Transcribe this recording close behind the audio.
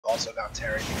also got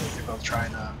Terry because they're both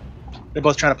trying to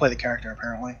play the character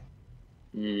apparently.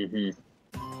 Mm-hmm.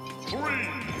 3,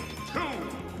 2,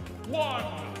 1.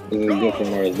 This is good for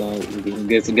Mars. Don't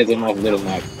gets him off Little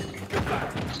Mac.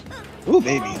 Ooh,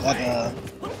 baby, that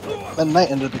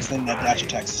knight ended up extending that dash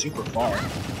attack super far.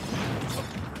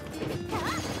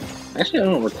 Actually, I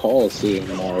don't recall seeing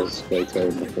Mars play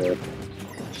Terry before.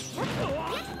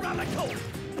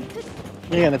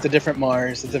 Again, it's a different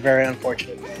Mars. It's a very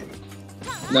unfortunate name.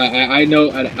 No, I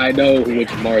know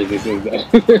which Mars this is though.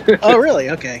 Oh, really?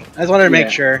 Okay. I just wanted to make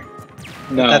sure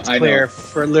No, that's clear know.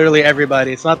 for literally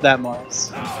everybody. It's not that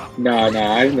Mars. No,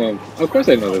 I know. Of course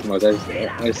I know this Mars.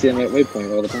 I see him at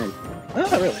Waypoint all the time.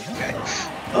 Oh, really? Okay.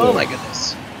 Oh my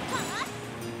goodness.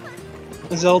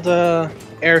 Zelda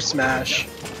Air Smash.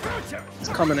 It's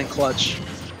coming in clutch.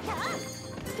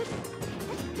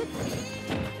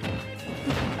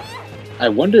 I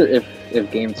wonder if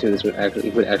Game 2 this would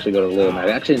actually go to Little Mac.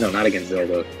 Actually, no, not against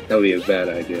Zelda. That would be a bad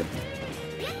idea.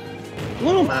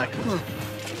 Little Mac.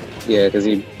 Yeah, because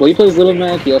he plays Little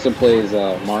Mac. He also plays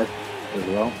Marth as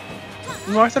well.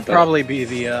 Marth would probably be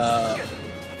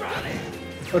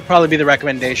the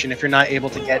recommendation if you're not able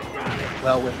to get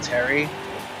well with Terry.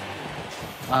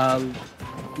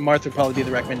 Marth would probably be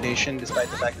the recommendation, despite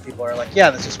the fact that people are like,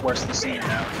 yeah, that's just worse than senior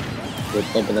now. With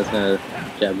hoping that's gonna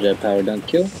jab power dunk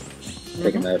kill.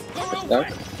 Taking that stock.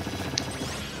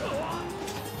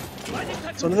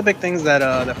 So one of the big things that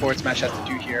FwDSmaSh has to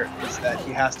do here is that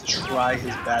he has to try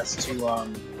his best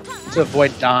to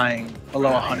avoid dying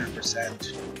below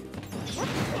 100%.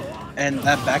 And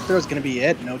that back throw is going to be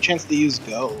it. No chance to use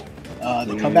go.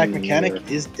 The comeback mechanic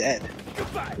is dead.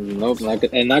 Nope, not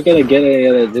going to get any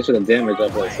other additional damage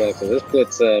up like that. So this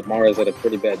puts Mars at a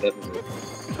pretty bad deficit.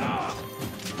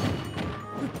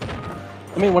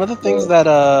 I mean, one of the things that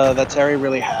Terry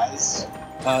really has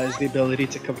is the ability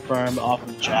to confirm off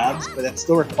of jabs, but that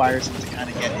still requires him to kind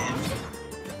of get in.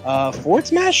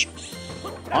 FwDSmaSh,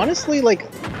 honestly, like,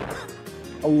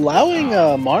 allowing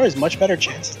Mars much better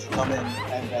chances to come in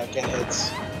and get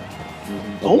hits.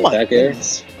 Oh my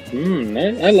goodness.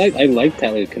 I like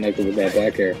Tally connected with that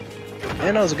back air.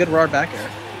 Yeah, no, it was a good raw back air.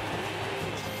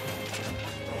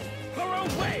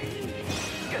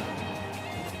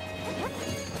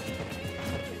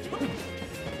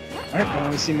 Alright,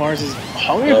 well, we see Mars is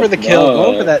hungry for the kill.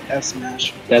 Going for that F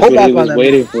smash. That's what he was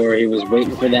waiting for. He was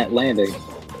waiting for that landing.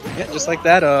 Yeah, just like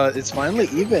that, it's finally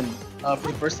even. For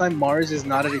the first time, Mars is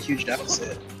not at a huge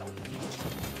deficit.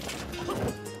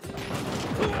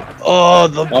 Oh,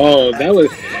 that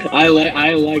was I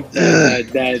like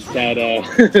that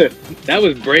that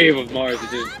was brave of Mars to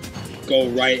just go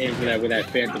right into that with that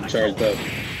phantom charged up.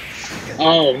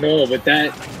 Oh no, but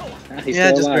that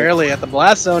yeah, just barely at the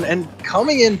blast zone and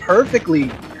coming in perfectly.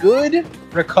 Good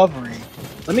recovery.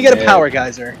 Let me get a power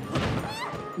geyser.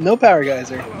 No power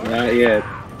geyser. Not yet.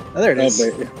 Oh, there it is.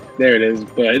 But, there it is,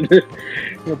 but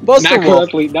not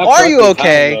correctly. Are you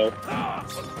okay?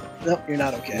 Nope, you're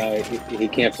not okay. No, he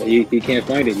can't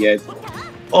find it yet.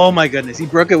 Oh my goodness, he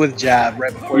broke it with jab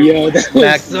right before. Yo, that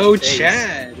was so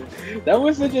Chad. That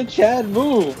was such a Chad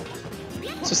move.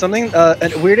 So something, a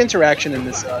weird interaction in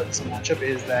this matchup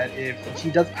is that if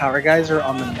he does Power Geyser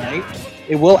on the Knight,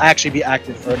 it will actually be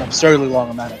active for an absurdly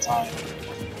long amount of time.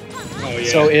 Oh, yeah.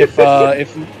 So if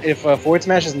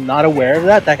FwDSmaSh is not aware of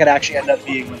that, that could actually end up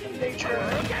being like a major.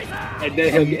 And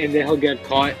then he'll get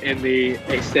caught in the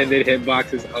extended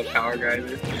hitboxes of Power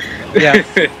Geyser. Yeah,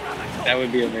 that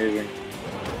would be amazing.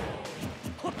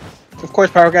 Of course,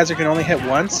 Power Geyser can only hit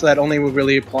once, so that only would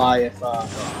really apply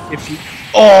if you.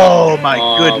 Oh my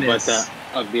goodness!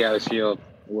 But the out shield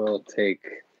will take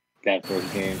that first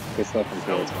game. Good stuff from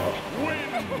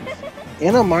FwDSmaSh.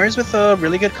 You know, Mars with a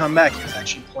really good comeback. He was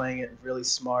actually playing it really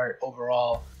smart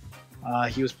overall.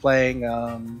 He was playing.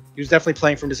 He was definitely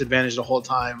playing from disadvantage the whole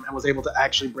time, and was able to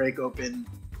actually break open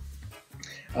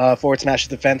FwDSmaSh's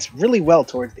defense really well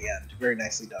towards the end. Very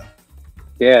nicely done.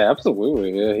 Yeah,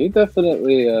 absolutely. Yeah, he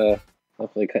definitely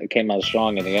came out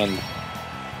strong in the end.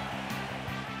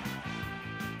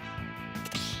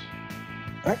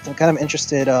 Alright, so I'm kind of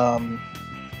interested.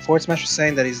 FwDSmaSh was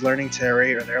saying that he's learning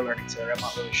Terry, or they're learning Terry, I'm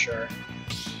not really sure.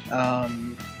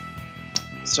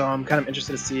 So I'm kind of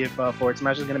interested to see if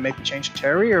FwDSmaSh is going to make the change to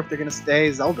Terry, or if they're going to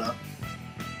stay Zelda.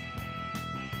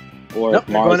 Or nope,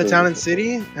 they're going to Town and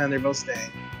City, and they're both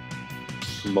staying.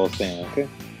 Both staying, okay.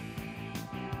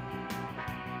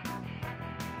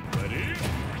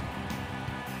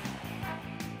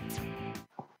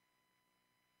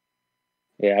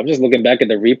 Yeah, I'm just looking back at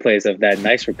the replays of that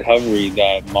nice recovery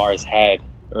that Mars had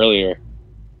earlier.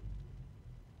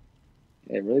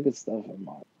 Yeah, really good stuff from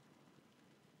Mars.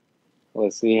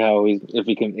 Let's see how if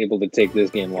he can able to take this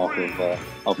game off of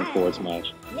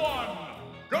FwDSmaSh. 1,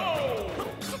 go!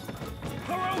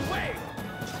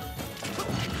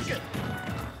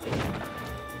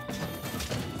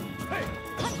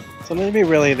 Something that you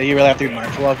really have to be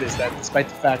mindful of is that despite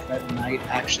the fact that Knight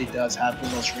actually does have the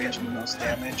most range and the most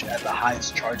damage at the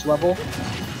highest charge level,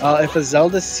 if a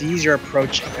Zelda sees you're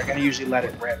approaching, they're going to usually let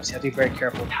it rip, so you have to be very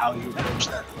careful with how you approach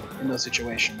them in those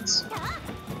situations.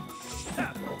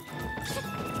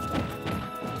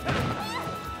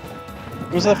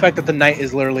 Also the fact that the Knight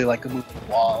is literally like a moving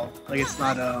wall. Like it's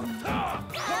not,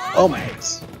 oh my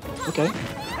goodness. Okay.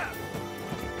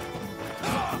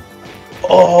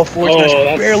 Oh,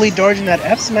 FwDSmaSh barely dodging that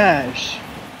F smash.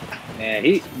 Man,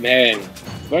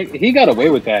 he got away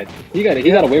with that. He got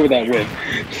away with that whip.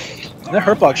 That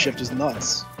hurtbox shift is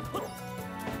nuts.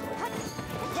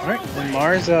 All right, and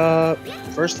Mars,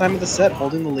 first time of the set,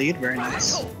 holding the lead, very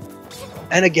nice.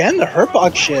 And again, the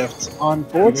hurtbox shift on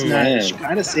FwDSmaSh,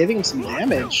 kind of saving him some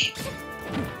damage.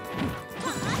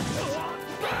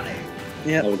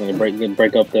 Yeah, I was gonna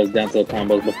break up those down tilt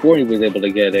combos before he was able to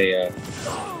get the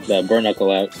burn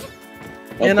knuckle out.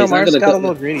 Yeah, no, Mars got a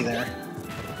little greedy there.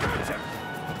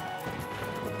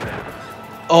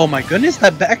 Oh my goodness,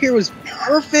 that back air was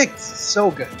perfect!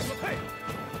 So good.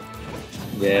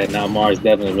 Yeah, now Mars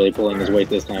definitely really pulling his weight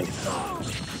this time.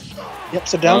 Yep,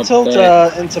 so down tilt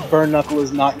into burn knuckle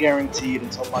is not guaranteed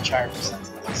until much higher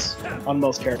percentages on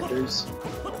most characters.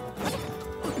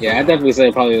 Yeah, I'd definitely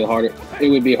say probably it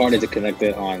would be harder to connect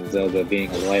it on Zelda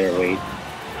being a lighter weight.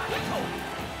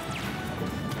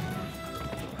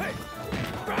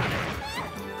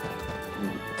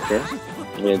 Okay.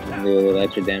 With a little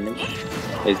extra damage.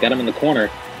 He's got him in the corner.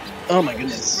 Oh my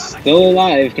goodness. Still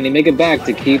alive. Can he make it back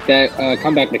to keep that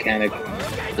comeback mechanic?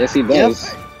 Yes, he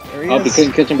does. Yep. There he Oh, is. he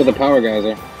couldn't catch him with the power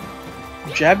geyser.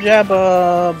 Jab jab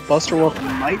Buster Wolf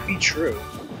might be true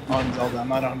on Zelda. I'm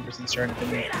not 100% certain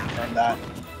if they confirm that.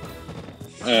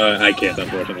 I can't,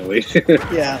 unfortunately.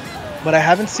 Yeah, but I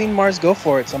haven't seen Mars go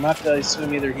for it, so I'm gonna have to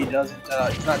assume either he doesn't,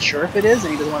 he's not sure if it is,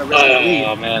 and he doesn't want to risk the lead.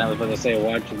 Oh man, I was about to say,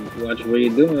 watch what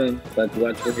you're doing, but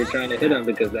watch what you're trying to hit him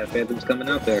because that Phantom's coming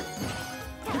out there.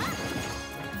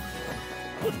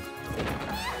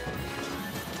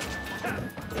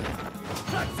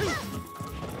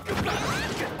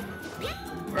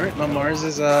 Alright, now Mars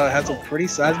has a pretty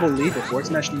sizable lead, but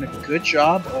FwDSmaSh doing a good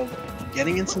job of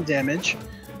getting in some damage.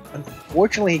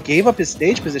 Unfortunately, he gave up his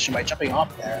stage position by jumping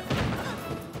off there.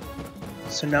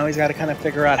 So now he's got to kind of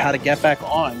figure out how to get back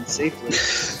on safely.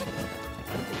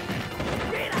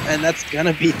 And that's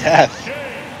gonna be death.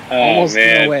 Almost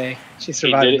in a way. She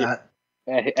survived that.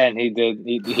 And he did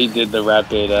the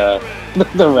rapid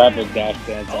the rapid dash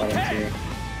dance on him too.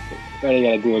 What do you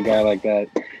gotta do a guy like that?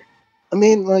 I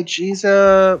mean, like, she's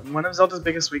one of Zelda's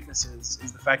biggest weaknesses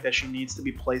is the fact that she needs to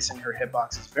be placing her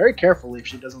hitboxes very carefully if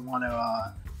she doesn't want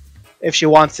to, if she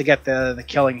wants to get the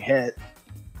killing hit.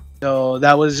 So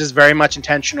that was just very much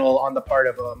intentional on the part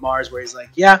of Mars, where he's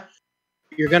like, yeah,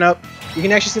 you can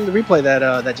actually see in the replay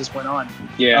that just went on.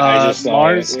 Yeah, I just saw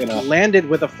Mars it, landed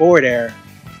with a forward air,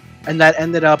 and that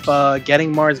ended up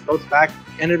getting Mars both back,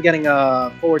 ended up getting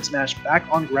a FwDSmaSh back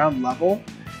on ground level.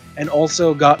 And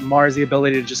also got Mars the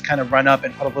ability to just kind of run up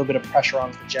and put a little bit of pressure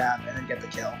on the jab and then get the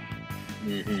kill.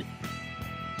 Mm-hmm.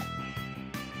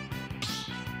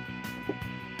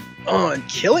 Oh, and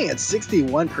killing at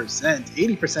 61%,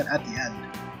 80% at the end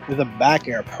with a back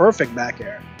air, perfect back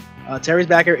air. Terry's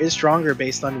back air is stronger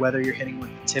based on whether you're hitting with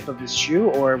the tip of his shoe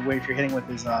or if you're hitting with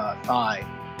his thigh.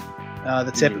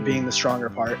 The tip being the stronger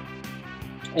part.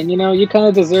 And you know, you kind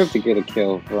of deserve to get a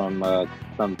kill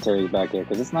from Terry's back air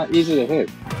because it's not easy to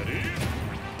hit.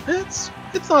 It's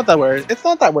not that weird. It's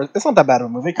not that bad of a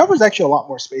move. It covers actually a lot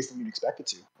more space than you'd expect it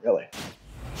to. Really.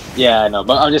 Yeah, I know,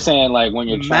 but I'm just saying, like when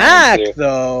you're trying to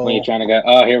go.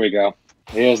 Oh, here we go.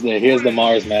 Here's the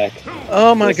Mars Mac.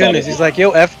 Oh my goodness, he's like,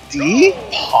 yo, FD?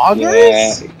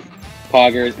 Poggers? Yeah.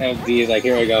 Poggers, FD is like,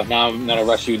 here we go. Now I'm gonna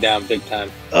rush you down big time.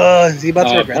 Is he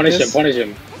about to regret this? Punish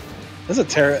him. That's a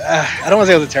terrible. I don't want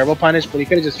to say it was a terrible punish, but he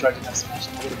could have just tried to have smash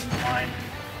and it would have been fine.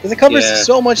 Because it covers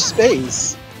so much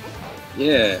space.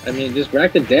 Yeah, I mean, just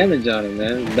rack the damage on him,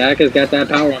 man. Back has got that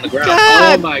power on the ground.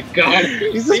 God! Oh my god!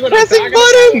 He's just pressing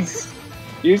buttons!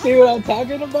 You see what I'm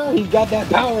talking about? He's got that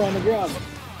power on the ground.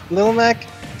 Little Mac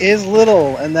is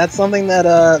little, and that's something that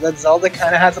that Zelda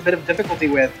kind of has a bit of difficulty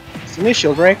with. See me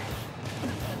shield break?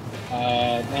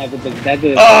 That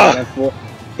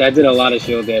did a lot of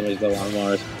shield damage though on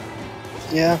Mars.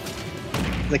 Yeah.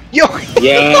 Like, yo!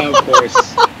 Yeah, of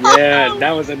course. Yeah,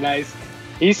 that was a nice...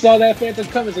 He saw that Phantom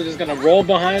coming, so just gonna roll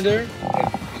behind her and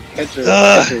catch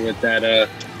her with that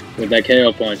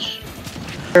KO punch.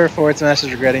 FwDSmaSh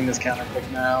is regretting this counter pick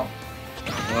now.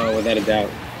 Oh, without a doubt.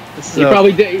 So,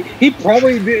 He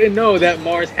probably didn't know that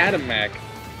Mars had a Mac.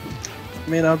 I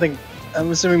mean,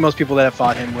 I'm assuming most people that have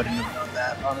fought him wouldn't have known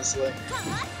that, honestly.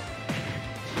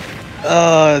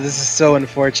 Oh, this is so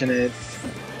unfortunate.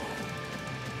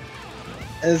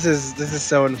 This is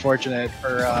so unfortunate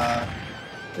for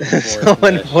so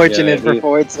unfortunate for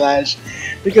FwDSmaSh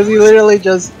because he literally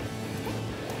just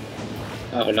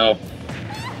Oh no.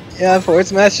 yeah,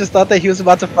 FwDSmaSh just thought that he was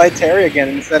about to fight Terry again,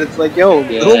 and instead it's like, yo,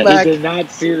 Yeah, Little Mac, he did not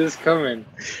see this coming.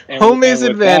 homie's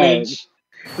advantage.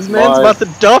 This man's about to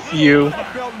duff you.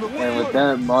 And with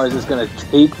that, Mars is gonna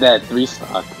take that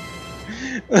 3-stock.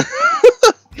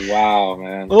 Wow,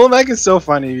 man. Little Mac is so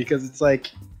funny because it's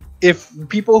like, if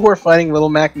people who are fighting Little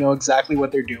Mac know exactly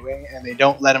what they're doing and they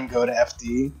don't let him go to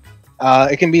FD,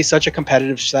 it can be such a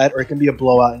competitive set, or it can be a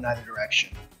blowout in either direction.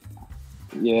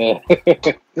 Yeah.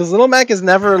 Because Little Mac is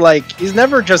never like, he's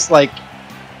never just like,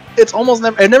 it's almost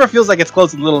never, it never feels like it's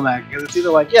close to Little Mac, because it's either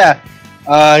like, yeah,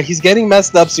 he's getting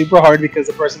messed up super hard because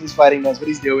the person he's fighting knows what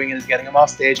he's doing and is getting him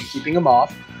off stage and keeping him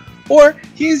off, or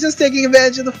he's just taking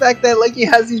advantage of the fact that like he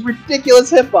has these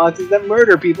ridiculous hitboxes that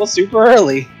murder people super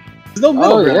early. There's no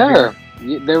middle ground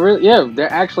here. There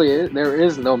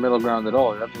is no middle ground at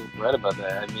all. You're absolutely right about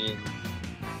that. I mean,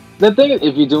 the thing is,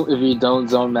 if you don't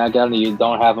zone Mac out and you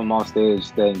don't have him on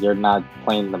stage, then you're not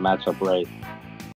playing the matchup right.